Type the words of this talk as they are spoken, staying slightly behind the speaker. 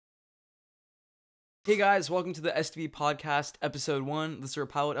Hey guys, welcome to the STB podcast, episode 1. This is our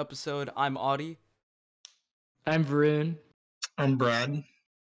pilot episode. I'm Audie. I'm Varun. I'm Brad.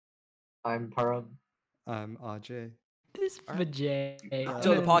 I'm Param. I'm Aj. This Vijay.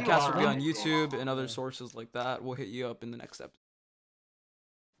 So the podcast will be on YouTube and other sources like that. We'll hit you up in the next episode.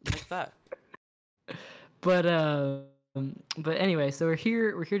 Like that. But anyway, so we're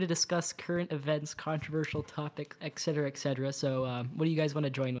here to discuss current events, controversial topics, etc., etc. So what do you guys want to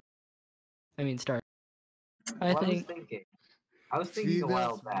join with? Start. I was thinking a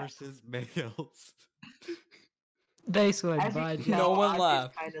while Females back. versus males. Nice one, As you bud. can No tell, one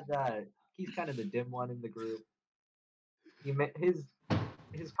Aj is laughed. He's kind of the dim one in the group.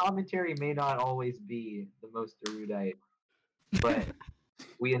 His commentary may not always be the most erudite, but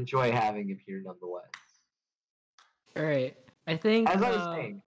we enjoy having him here nonetheless. All right, I think. As I was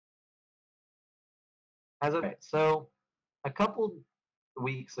saying, so a couple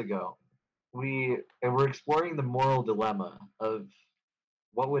weeks ago, we were exploring the moral dilemma of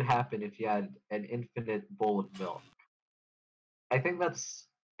what would happen if you had an infinite bowl of milk. I think that's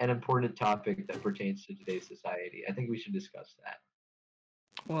an important topic that pertains to today's society. I think we should discuss that.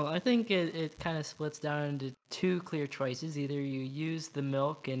 Well, I think it kind of splits down into two clear choices. Either you use the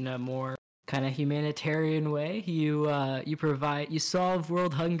milk in a more kind of humanitarian way. You solve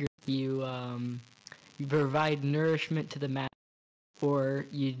world hunger. You provide nourishment to the mass, or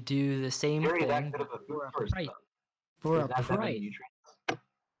you do the same Very thing that good of a food for a source, price. though. For Does a that have any price. nutrients?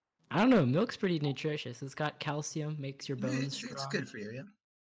 I don't know. Milk's pretty nutritious. It's got calcium, makes your bones It's strong. good for you, yeah.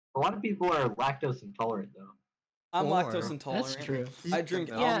 A lot of people are lactose intolerant, though. I'm Or- lactose intolerant. That's true. I drink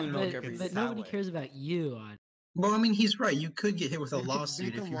Yeah, almond milk but, every but day. nobody cares about you. On Well, I mean, he's right. You could get hit with a You could lawsuit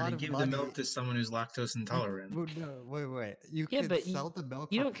make if a you were lot to of give money. the milk to someone who's lactose intolerant. Well, no, wait. You Yeah, can but sell the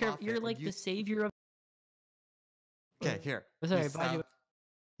milk. you for don't care. profit You're and like you- the savior of. Okay, here. Sorry, you, bye, sell,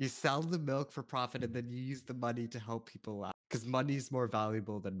 you sell the milk for profit and then you use the money to help people out. Because money is more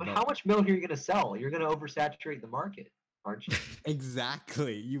valuable than But milk. how much milk are you going to sell? You're going to oversaturate the market, aren't you?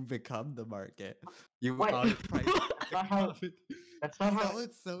 Exactly. You become the market. You Wait. are the price. That's not how. That's not how. Sell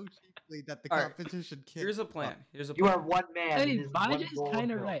it so cheaply that the Alright, competition can't. Here's a plan. Here's a You plan. are one man. Hey, and it is one Baja's bowl of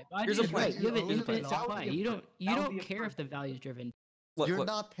kind of milk. right. Here's a Baja's plan. right. You have an Here's a infinite plan. supply. You That don't would be a care if the perfect- value's driven. Look, You're look.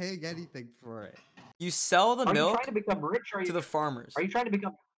 not paying anything for it. You sell the Are you milk trying to become rich? Or are to you, the farmers. are you trying to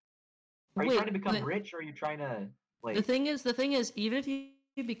become? Are you Wait, trying to become but- rich, or are you trying to like? The thing is, even if you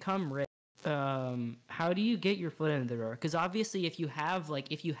become rich, how do you get your foot in the door? Because obviously, if you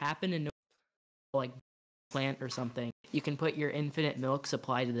happen to know, like, plant or something, you can put your infinite milk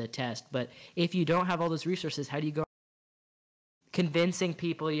supply to the test. But if you don't have all those resources, how do you go convincing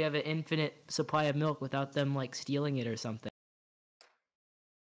people you have an infinite supply of milk without them like stealing it or something?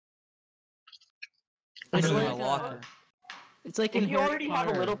 Put It's it in like my locker. It's like If in you Harry already have a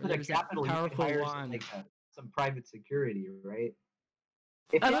Potter, little bit of there's that capital, you can powerful hire wand. some private security, right?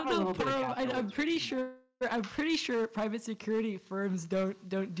 If I you don't have a know, little bit of bro. capital, I'm pretty sure. I'm pretty sure private security firms don't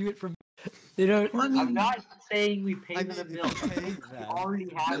do it from. They don't. Well, I mean, I'm not saying we pay I for the mean, milk. if I'm you saying pay we them- already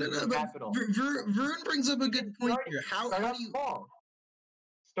no, have no, no, the but capital. Vern brings up a good point here. Start How out do you? small.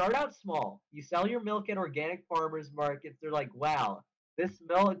 Start out small. You sell your milk at organic farmers markets. They're like, wow, this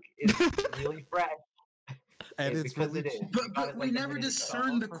milk is really fresh. And it's because really it is. cheap. But we never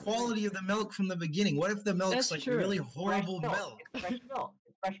discern the quality of the milk from the beginning. What if the milk's That's like true. really Fresh horrible milk? It's fresh milk.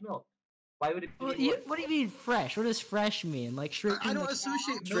 It's fresh milk. Why would it be? What worse? do you mean fresh? What does fresh mean? Like straight I from don't the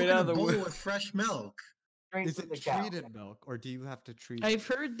associate milk Straight in out a of the bowl wood. with fresh milk. Straight Is from it the cow. treated milk, or do you have to treat? I've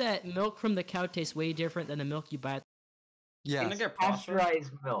heard that milk from the cow tastes way different than the milk you buy. Yes, Can I get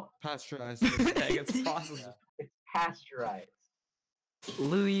pasteurized? Pasteurized milk. pasteurized. Yeah, it gets processed. It's pasteurized.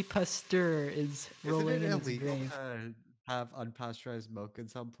 Louis Pasteur is Isn't rolling it in his illegal grave. to have unpasteurized milk in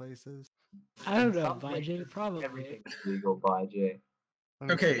some places? I don't In know, some places, Bajay, probably. Everything's legal, Bajay.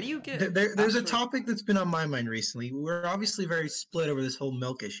 Okay, How do you get there's a pasteurized- topic that's been on my mind recently. We're obviously very split over this whole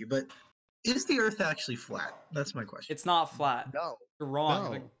milk issue, but is the Earth actually flat? That's my question. It's not flat. No, You're wrong. No.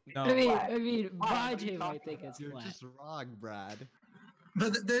 Like, no. I mean, Why? What are you Bajay might talking think about? it's you're flat. just wrong, Brad.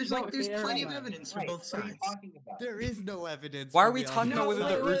 But there's No, there's they're plenty of right. evidence for Right, both what are you sides. talking about? There is no evidence. Why are for we the talking about other whether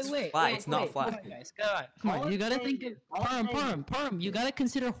the side. Earth's flat? It's not flat. Come on, guys. Come All on, you I'm gotta saying think is- of all I'm saying is- Parm. You gotta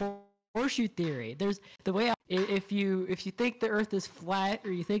consider horseshoe theory. There's the way if you think the Earth is flat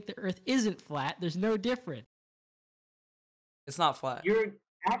or you think the Earth isn't flat, there's no difference. It's not flat. You're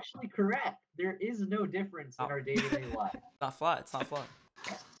actually correct. There is no difference in Oh. our day-to-day life. It's not flat. It's not flat.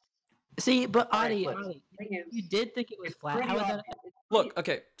 See, but Alright, Adi, look, the thing is, you did think it was it's flat. pretty How is that? obvious- it's Look,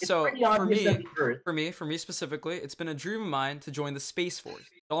 pretty- okay. it's So pretty for obvious that me, the Earth- for me specifically, it's been a dream of mine to join the Space Force,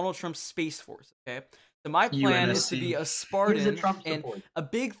 Donald Trump's Space Force. Okay, So my plan is to UNSC. be a He's a Spartan, Trump and supporter. a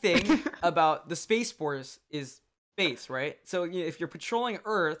big thing about the Space Force is space, right? So if you're patrolling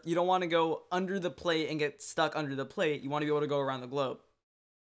Earth, you don't want to go under the plate and get stuck under the plate. You want to be able to go around the globe.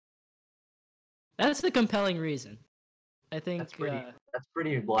 That's a compelling reason. I think. That's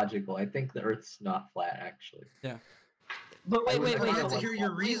pretty logical. I think the Earth's not flat, actually. Yeah. But I'd wait. like to wait, hear your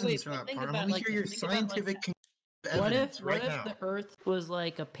wait, reasons for but that, think Parham. about Let it me like hear your this, think about it like scientific What evidence if right now. the Earth was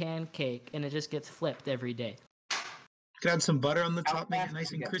like a pancake and it just gets flipped every day? Could add some butter on the How top, make it fast nice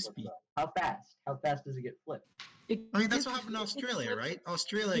does and get flipped, crispy. though? How fast? How fast does it get flipped? I mean, that's what happened in Australia, right?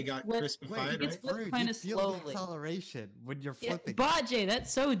 Australia got crispified, it gets right? flipped Rude, kinda you feel slowly. the acceleration when you're Yeah, flipping. Bajay,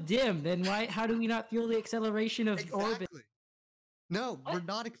 that's so dim. Then how do we not feel the acceleration of orbit? Exactly. No, we're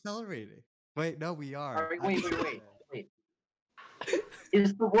not accelerating. Wait, no, we are. Alright, wait.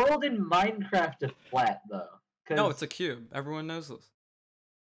 Is the world in Minecraft a flat though? No, it's a cube. Everyone knows this.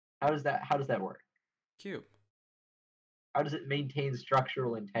 How does that work? Cube. How does it maintain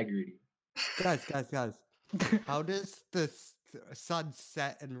structural integrity? Guys. How does the sun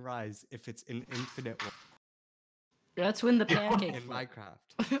set and rise if it's an infinite world That's when the pancake. in flips.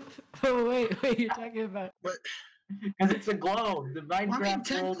 Minecraft? Oh wait, you're talking about. But Because it's a globe. The Minecraft well, I mean, world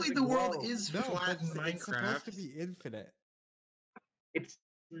technically, is a the world globe. is No, flat but in it's supposed to Minecraft. be infinite. It's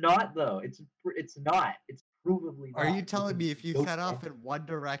not though. It's not. It's provably not. Are you telling because me if you no set off chance- in one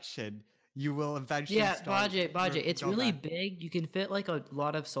direction, you will eventually Yeah, start? Bajay, it's go really back? big. You can fit like a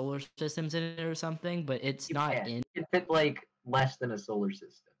lot of solar systems in it or something, but it's You not can't. in. It can fit like less than a solar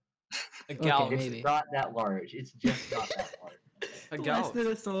system. A Okay, galaxy. It's maybe. not that large. It's just not that large. A Less galaxy.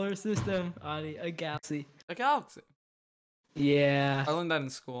 than a solar system, Adi, a galaxy. A galaxy. Yeah. I learned that in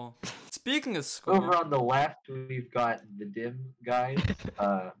school. Speaking of school, Over on the left, we've got the dim guys.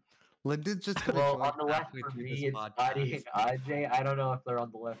 Lyndon's just gonna Well, join on the left halfway for through me, this it's Adi and podcast. Ajay. I don't know if they're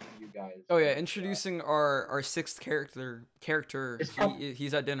on the left for you guys. oh yeah, but, introducing our sixth character. Just cut-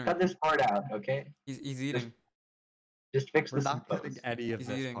 He's at dinner. cut this part out, okay? He's eating. Just fix We're this in not cutting post. any of He's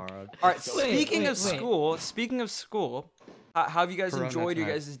this, eating. Parham. All right. Wait, Speaking of wait. school, how have you guys Corona enjoyed your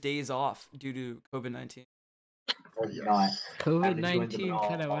time. guys' days off due to COVID-19? Or Yes. not. COVID-19 all.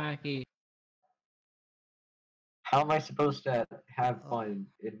 kind of wacky. How am I supposed to have fun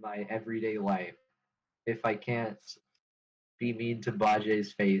in my everyday life if I can't be mean to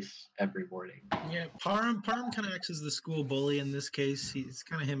Bajay's face every morning? Yeah, Parham kind of acts as the school bully in this case. It's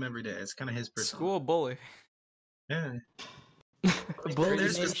kind of him every day. It's kind of his persona. School bully. Yeah. Bully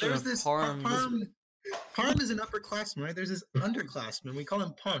There's nation. this Parham. Parham is an upperclassman, right? There's this underclassman. We call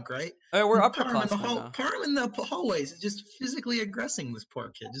him Punk, right? Oh, we're And Parham in the upperclassmen now. Parham in the hallways is just physically aggressing this poor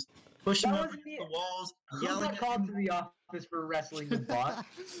kid, just pushing That him up wasn't against me. the walls, Who yelling got at called him. to the office for wrestling the boss?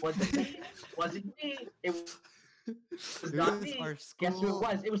 Wasn't me. Wasn't me. It was It not was me. our Guess who it school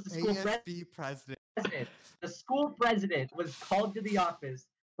was? It was the school ASB president. president. The school president was called to the office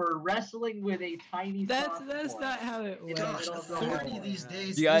for wrestling with a tiny That's sophomore. not how it went. Gosh, middle of the authority hallway. these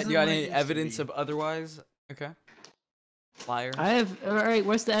days. You got isn't you got like any it used to evidence be. of otherwise? Okay. Liar. I have. All right,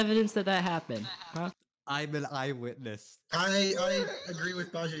 what's the evidence that happened? Huh? I'm an eyewitness. I agree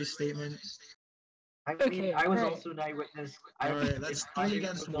with Bajay's statement. I mean, Okay, I was alright. also an eyewitness. Alright, that's if I 3 was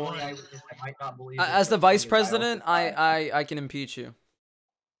against the only 1. eyewitness, I might not believe As it, the but vice thing is, president, I can impeach you.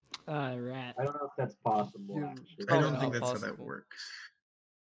 Rat. I don't know if that's possible. You- Actually. I Probably don't think not that's how that possible. works.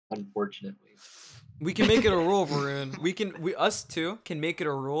 Unfortunately. We can make it a rule, Varun. Us two can make it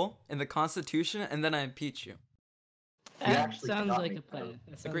a rule in the Constitution, and then I impeach you. You That actually sounds cannot like make a that plan. rule.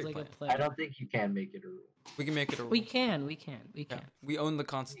 That sounds great like a plan. plan. I don't think you can make it a rule. We can make it a rule. We can. Yeah, can. we own the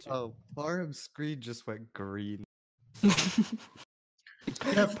Constitution. Oh, Parham's screen just went green.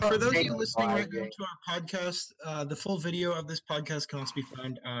 Yeah, for those of Hey, you listening right now Bajay. to our podcast, the full video of this podcast can also be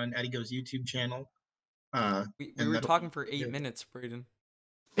found on Adigo's YouTube channel. We and were that'll- talking for 8 minutes, Braden.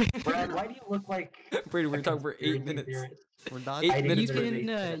 Brad, why do you look like Braden, we a were talking for 8 conspiracy minutes. theorist? We're not 8 I didn't minutes, You even Braden.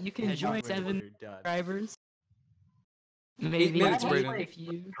 realize can Anyway, join when 7 we're done. subscribers. Maybe minutes, maybe Braden. if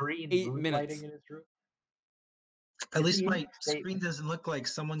you. Green 8 moonlighting minutes. in his room? At least It's my a statement. screen doesn't look like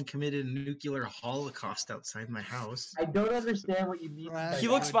someone committed a nuclear holocaust outside my house. I don't understand what you mean. Brad, by He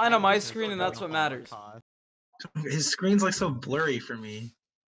looks that. fine on my Because screen, and we're that's going what matters. Holocaust. His screen's like so blurry for me.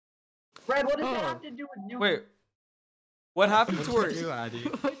 Brad, what does that Oh. have to do with new? Wait, what happened What to did her? you do, Addy?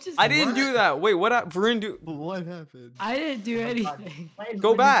 What just- I didn't What? do that. Wait, what? Varun do? What happened? I didn't do Oh my God. anything. Why is Go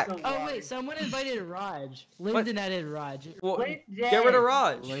Lyndon back. so Oh large? wait, someone invited Raj. Lyndon added Raj. Well, Lyndon. get rid of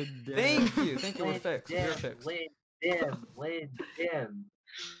Raj. Lyndon. Thank you. Thank you. We're Lyndon, fixed. We're fixed. Lyndon.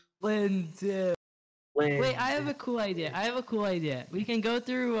 Lyndon. Wait, I have a cool idea. We can go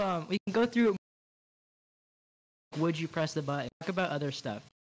through. Would you press the button? Talk about other stuff.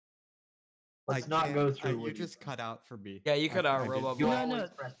 Let's not go through You what just cut out for me. Yeah, you cut out, did- Robot You Boy. No, always no.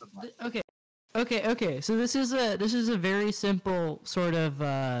 press the button. Okay. So this is a very simple sort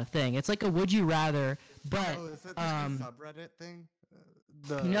of thing. It's like a would you rather, but Oh, is it like the subreddit thing?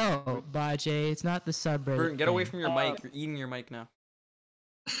 no, Bajay, it's not the subreddit. Burton, get away thing. from your mic. You're eating your mic now.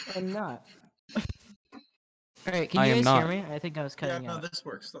 I'm not. All right, can I you am guys hear not. me? I think I was Yeah, cutting no, out. this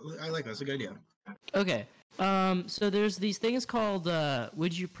works. I like that. That's a good idea. Okay. So there's these things called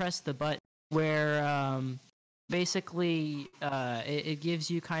would you press the button, where basically it gives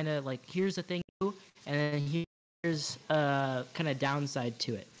you kind of like, here's the thing, and then here's kind of downside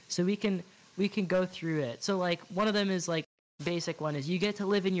to it. So we can go through it. So like one of them is like, basic one is you get to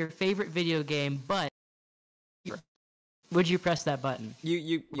live in your favorite video game, but would you press that button?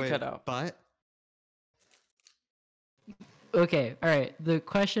 You Wait, cut out. But Okay, all right. The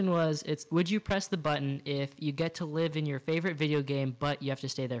question was, it's would you press the button if you get to live in your favorite video game, but you have to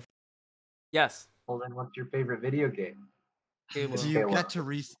stay there? Yes. Well, then what's your favorite video game? Halo. do you Halo. get to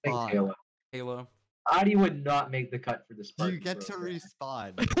Thanks, respawn? Halo. Halo. Adi would not make the cut for the Do Spartan. you get to program.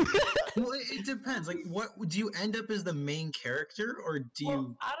 respawn? Well, it depends. Like, what do you end up as the main character, or do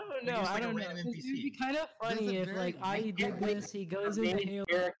you? I don't know, know. just I like a don't know. random It'd be NPC? kind of There's funny a if very like I weak did way this, he goes The into main Halo.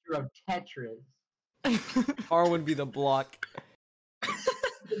 character of Tetris. R would be the block.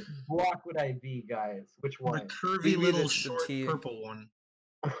 Which block would I be, guys? Which The one? curvy Maybe little the short T. purple one.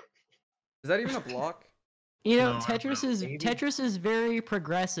 Is that even a block? You know, No, I don't Tetris know. is Maybe. Tetris is very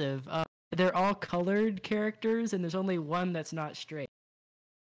progressive. They're all colored characters, and there's only one that's not straight.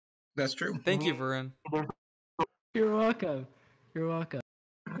 That's true. Thank you, Varun. You're welcome. You're welcome.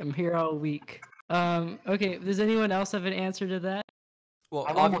 I'm here all week. Okay. Does anyone else have an answer to that? Well,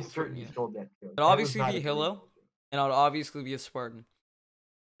 I'm almost obviously, certain you stole that joke. it'll obviously be Halo, and I'll obviously be a Spartan.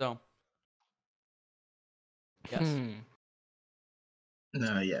 So, yes.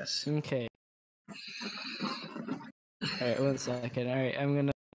 No, yes. Okay. All right. 1 second. All right. I'm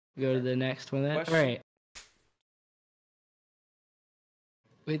gonna go to the next one then. All Question. right.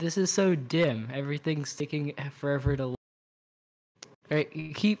 Wait, this is so dim. Everything's taking forever to. All right.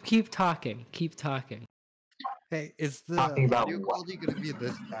 Keep talking. Keep talking. Hey, is the Talking about audio what? quality gonna be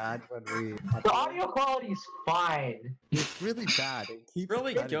this bad when we? The audio quality's fine. It's really bad. It keeps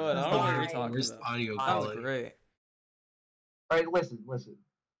Really cutting good. I out. don't know what you're Fine. talking Where's about. the audio Sounds quality? great. All right, listen.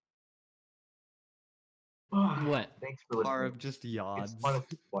 What? Thanks for listening. Harv just It's yawns. fun of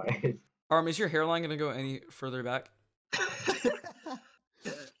twice. Arm, is your hairline gonna go any further back?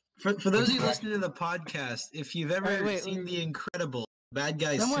 For those of you listening to the podcast, if you've ever Alright, wait, seen wait. The Incredible Bad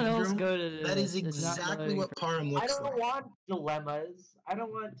Guy Someone else Syndrome, go to that is this. It's not exactly loading what for- Parham I looks don't like. want dilemmas. I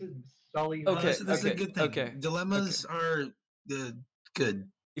don't want to sully. No, Okay, this is a good thing. okay, Dilemmas are good.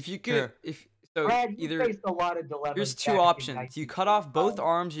 If you could, Sure. if so, Brad, you either faced a lot of dilemmas. here's back two in options: you cut off both 1985.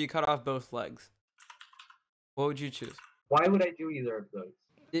 arms, or you cut off both legs. What would you choose? Why would I do either of those?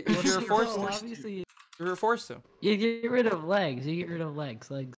 If Well, you're see, forced well, to, obviously, you were forced to. you get rid of legs. You get rid of legs.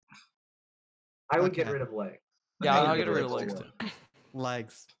 Legs. I would get Okay. rid of legs. Yeah, I I'll would get rid of legs legs too.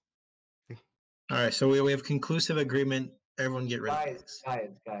 Legs. All right, so we have conclusive agreement. Everyone get rid of Guys,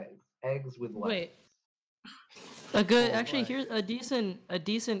 legs. guys. Eggs with legs. Wait. A good. Oh, Actually, what? here's a decent.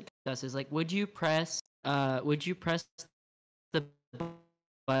 This is like, would you press the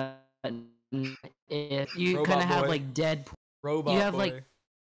button if you Robot kind of have boy. like Deadpool? Robot You have, boy. like-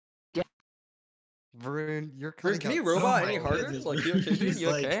 Varun, you're Varun, cutting can you out robot Oh any my harder? goodness, Like, you okay? Dude? He's You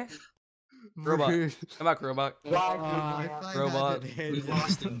like- okay? Robot. Varun, Come back, robot. Why I do find that? that Robot. We enhancing.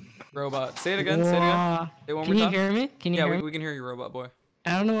 lost him. Robot. Say it again. Say it again. Wah. Say it one Can more you time. hear me? Can you Yeah, hear me? we can hear you, robot boy.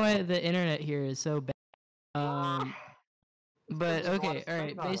 I don't know why the internet here is so bad. But There's a lot okay, of all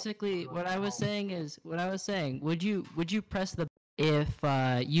right. stuff on- Basically, on what the I was home. saying is, would you press the if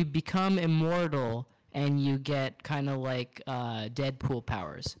you become immortal and you get kind of like Deadpool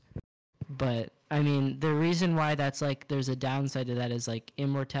powers? But I mean, the reason why that's like there's a downside to that is like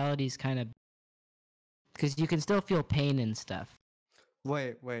immortality is kind of because you can still feel pain and stuff.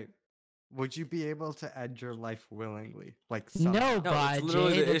 Wait. Would you be able to end your life willingly? Like some... No, No, it's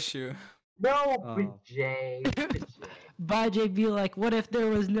literally Bajay. the issue. No, Oh. Jay. Bajay be like, what if there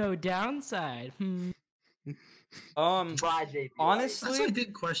was no downside? Um, That's a honestly,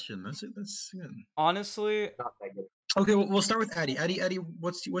 good question. That's good. honestly, Not that good. Okay, well, we'll start with Addy. Addy,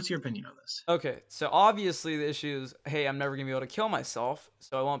 what's your opinion on this? okay. So obviously the issue is, hey, I'm never gonna be able to kill myself,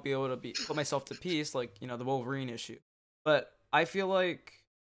 so I won't be able to put myself to peace, like the Wolverine issue. But I feel like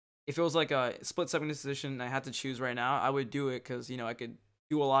if it was like a split-second decision and I had to choose right now, I would do it because I could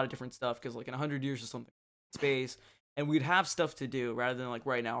do a lot of different stuff. Because like in 100 years or something, space, and we'd have stuff to do rather than like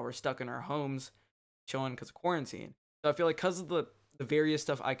right now we're stuck in our homes, chilling because of quarantine. So I feel like because of the various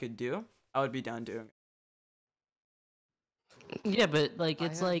stuff I could do, I would be down doing it. Yeah, but like I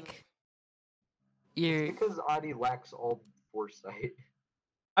it's have- like It's you're. because Adi lacks all foresight.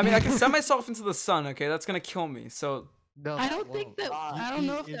 I mean, I can send myself into the sun. Okay, that's gonna kill me. So No, I that don't think won't. that. You'd I don't be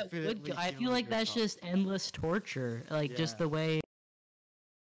know if that would infinitely kill. I feel healing like that's yourself. just endless torture. Like just Yeah. the way.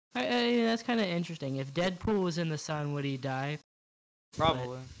 That's kind of interesting. If Deadpool was in the sun, would he die?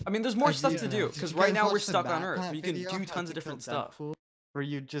 probably. I mean, there's more Have stuff you- to do did because you right guys now we're watch the stuck on Matt Earth. Pat We can video, do How tons to of different Kill stuff. Deadpool, where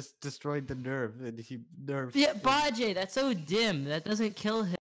you just destroyed the nerve and he nerfed. Yeah, him. Bajay, that's so dim. That doesn't kill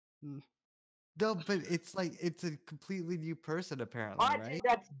him. No, but it's like it's a completely new person apparently, Rajay, right?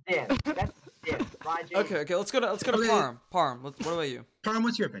 that's dim. That's dim. Rajay, Okay, let's go to Okay. Parm. Parm, what about you? Parm,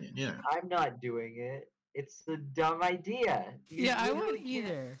 what's your opinion? Yeah. I'm not doing it. It's a dumb idea. You Yeah, I literally wouldn't can't-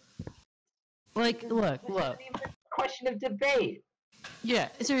 either. Like, look. This isn't even a question of debate. Yeah,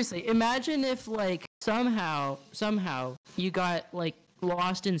 seriously. Imagine if like somehow you got like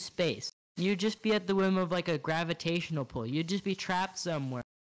lost in space. You'd just be at the whim of like a gravitational pull. You'd just be trapped somewhere.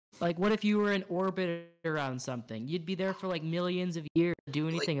 Like, what if you were in orbit around something? You'd be there for like millions of years to do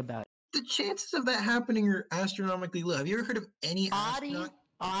anything about it. The chances of that happening are astronomically low. Have you ever heard of any astronaut?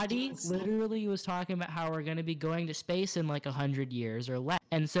 Adi literally was talking about how we're going to be going to space in like 100 years or less.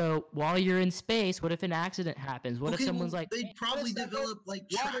 And so while you're in space, what if an accident happens? What Okay, if someone's well, like, they'd "Hey, probably what if develop like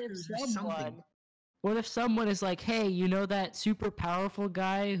what if trackers or something. What if someone is like, hey, you know that super powerful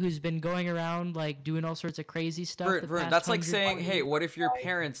guy who's been going around like doing all sorts of crazy stuff? the Vern, past that's like 100 saying, years?" hey, what if your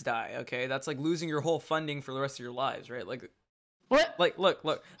parents die? Okay, that's like losing your whole funding for the rest of your lives, right? What? Like, look.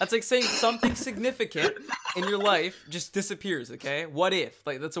 That's like saying something significant in your life just disappears. Okay, what if?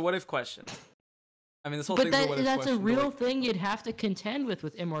 Like, that's a what if question. I mean, this whole But thing's a what if that's a question. but, real like, thing you'd have to contend with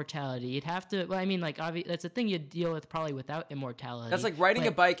immortality. You'd have to. Well, I mean, like, that's a thing you'd deal with probably without immortality. that's like riding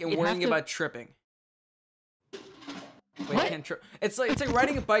a but bike and you'd have worrying to- about tripping. Wait, What? can't trip. It's like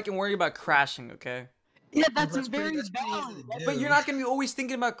riding a bike and worrying about crashing. Okay, Yeah, that's, That's pretty- very that's pretty valid. easy to do. but you're not gonna be always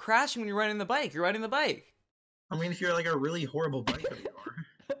thinking about crashing when you're riding the bike. You're riding the bike. I mean, if you're like a really horrible biker, you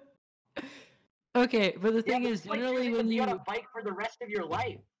are. Okay, but the thing Yeah, is, it's like generally you're gonna when be you on a bike for the rest of your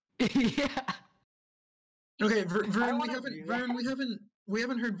life. yeah. Okay, Vern, wanna do that. we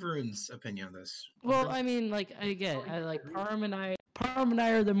haven't heard Varun's opinion on this. Well, Vern? I mean, like again, I like Parm and I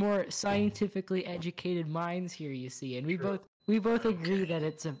are the more scientifically educated minds here. You see, and we both agree that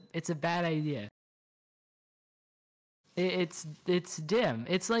it's a bad idea. It's dim.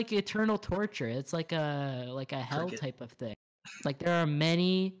 It's like eternal torture. It's like a hell Cricket. type of thing. It's like there are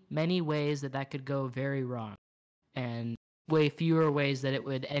many ways that could go very wrong, and way fewer ways that it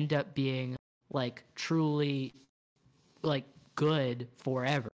would end up being like truly like good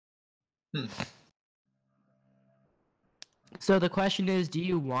forever. Hmm. So the question is, do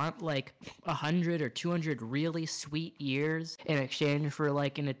you want like 100 or 200 really sweet years in exchange for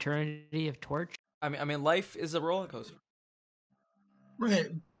like an eternity of torture? I mean, life is a roller coaster. Right,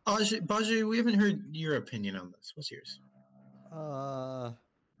 Bajay, we haven't heard your opinion on this. What's yours?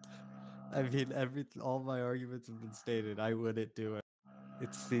 I mean, all my arguments have been stated. I wouldn't do it.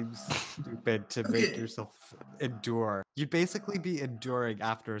 It seems stupid to make Okay. yourself endure. You'd basically be enduring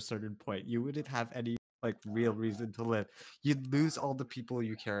after a certain point. You wouldn't have any like real reason to live. You'd lose all the people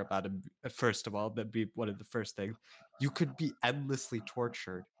you care about. And first of all, that'd be one of the first things. You could be endlessly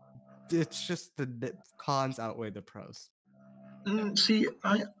tortured. It's just the cons outweigh the pros. See,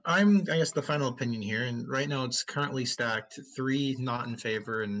 I'm I guess the final opinion here, and right now it's currently stacked 3 not in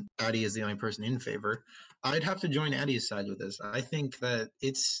favor, and Addy is the only person in favor. I'd have to join Addy's side with this. I think that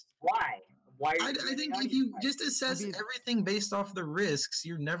it's. Why? Why? Are I you think joining if Adi's you side? just assess mean- everything based off the risks,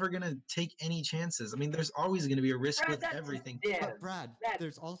 you're never gonna take any chances. I mean, there's always gonna be a risk Brad, with that's everything. dim. But Brad, That's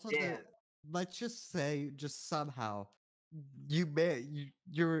there's also dim. let's just say, just somehow,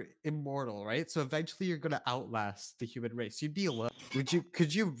 you're immortal, right? So eventually you're gonna outlast the human race. You'd be alone.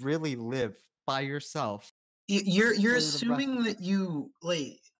 Could you really live by yourself? You're For the assuming that you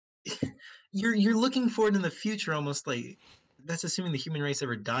like you're looking forward in the future, almost like that's assuming the human race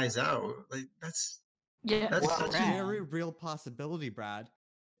ever dies out. Like that's Yeah, That's It's such a a- Brad. very real possibility, Brad.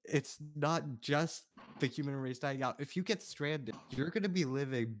 It's not just the human race dying out. If you get stranded, you're gonna be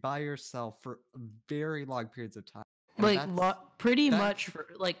living by yourself for very long periods of time. And Like that's- pretty that's-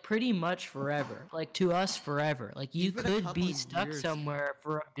 much forever. Like to us forever. Like you Even a could couple be of stuck years- somewhere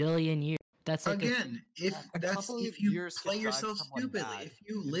for a billion years. That's like again, if a that's couple of if you years can play drive yourself someone stupidly, mad. if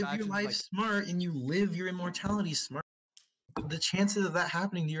you live your Imagine, life like- smart and you live your immortality smart, the chances of that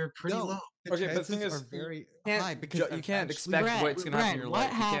happening to you are pretty No, low. The Okay, but the thing chances is, are very can't high because you can't eventually- expect what's gonna happen in your What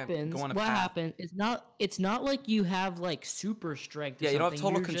life. You can't happens? go on a What path. happens? It's not like you have like super strength. Or Yeah, you don't have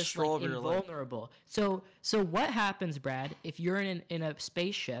something. total You're just, control like, over your life. invulnerable. So what happens, Brad? If you're in a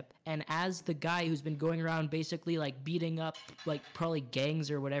spaceship and as the guy who's been going around basically like beating up like probably gangs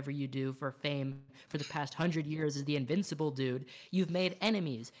or whatever you do for fame for the past 100 years as the invincible dude, you've made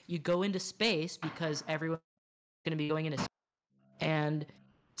enemies. You go into space because everyone's going to be going into space, and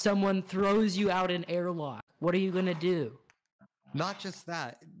someone throws you out an airlock. What are you going to do? Not just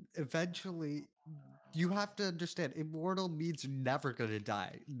that, eventually, you have to understand, immortal means you're never gonna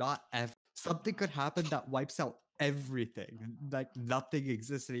die. Not ever. Something could happen that wipes out everything. Like nothing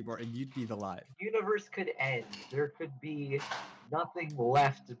exists anymore, and you'd be alive. Universe could end. There could be nothing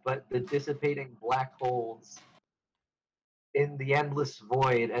left but the dissipating black holes in the endless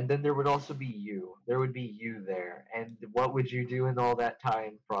void, and then there would also be you. There would be you there. And what would you do in all that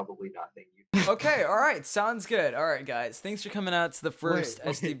time? Probably nothing. Okay, all right, sounds good. All right, guys, thanks for coming out to the first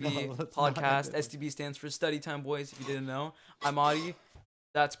wait, STB no, let's not podcast. end it. STB stands for Study Time Boys. If you didn't know, I'm Adi,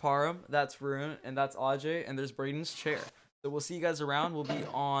 that's Param, that's Varun, and that's Ajay, and there's Braden's chair. So we'll see you guys around. We'll be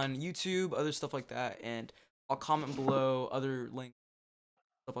on YouTube, other stuff like that, and I'll comment below other links,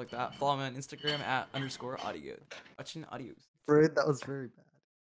 stuff like that. Follow me on Instagram @_audio. Watching audios. Fred, that was very bad.